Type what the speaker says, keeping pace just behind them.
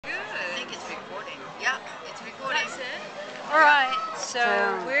Alright,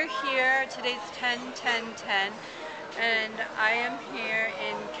 so we're here, today's 10-10-10, and I am here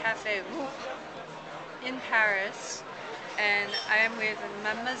in Cafe Roux in Paris, and I am with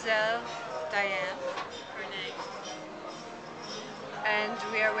Mademoiselle Diane, her name, and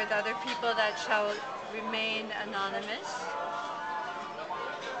we are with other people that shall remain anonymous.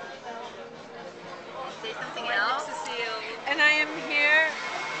 Say something else. And I am here.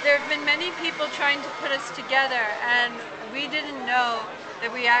 There have been many people trying to put us together, and we didn't know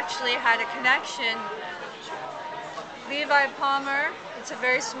that we actually had a connection. Levi Palmer, it's a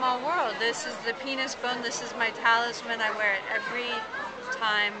very small world. This is the penis bone. This is my talisman. I wear it every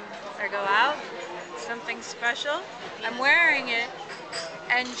time I go out. It's something special. I'm wearing it,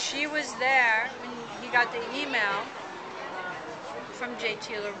 and she was there when he got the email from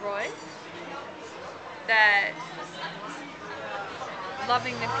JT Leroy that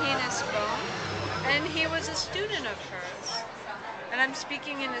loving the penis bone, and he was a student of hers. And I'm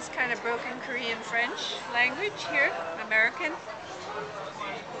speaking in this kind of broken Korean French language here, American.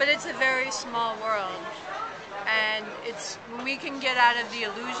 But it's a very small world, and it's when we can get out of the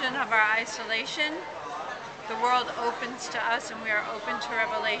illusion of our isolation, the world opens to us, and we are open to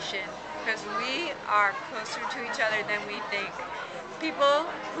revelation, because we are closer to each other than we think. People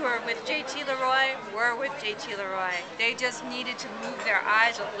who are with JT Leroy were with JT Leroy. They just needed to move their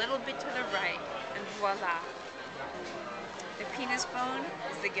eyes a little bit to the right, and voila. The penis bone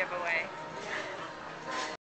is the giveaway.